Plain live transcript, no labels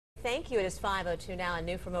Thank you. It is 5:02 now and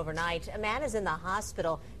new from overnight. A man is in the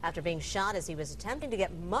hospital after being shot as he was attempting to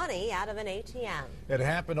get money out of an ATM. It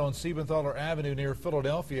happened on Siebenthaler Avenue near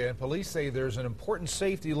Philadelphia, and police say there's an important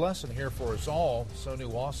safety lesson here for us all.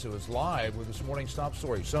 Sonu Wasu is live with this morning's top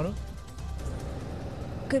story. Sonu?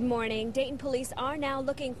 Good morning. Dayton police are now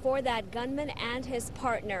looking for that gunman and his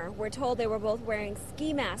partner. We're told they were both wearing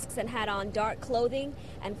ski masks and had on dark clothing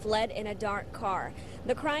and fled in a dark car.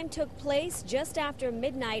 The crime took place just after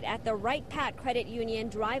midnight at the Right Pat Credit Union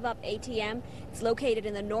Drive-Up ATM. It's located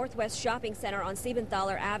in the Northwest Shopping Center on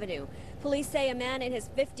Siebenthaler Avenue. Police say a man in his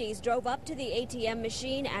 50s drove up to the ATM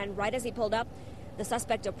machine, and right as he pulled up, the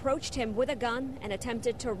suspect approached him with a gun and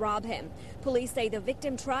attempted to rob him. Police say the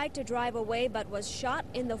victim tried to drive away but was shot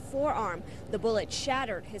in the forearm. The bullet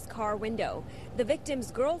shattered his car window. The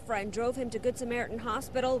victim's girlfriend drove him to Good Samaritan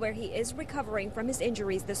Hospital, where he is recovering from his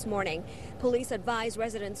injuries this morning. Police advise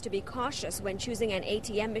residents to be cautious when choosing an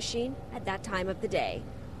ATM machine at that time of the day.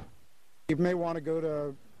 You may want to go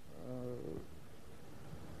to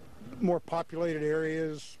more populated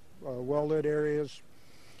areas, well-lit areas,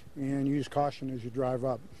 and use caution as you drive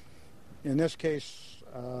up. In this case,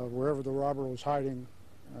 wherever the robber was hiding,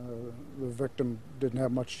 the victim didn't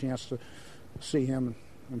have much chance to see him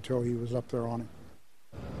until he was up there on him.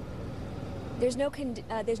 There's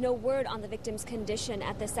no word on the victim's condition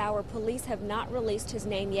at this hour. Police have not released his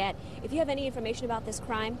name yet. If you have any information about this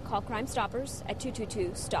crime, call Crime Stoppers at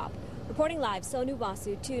 222-STOP. Reporting live, Sonu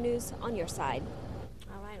Wasu, 2 News on your side.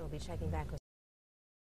 All right, we'll be checking back with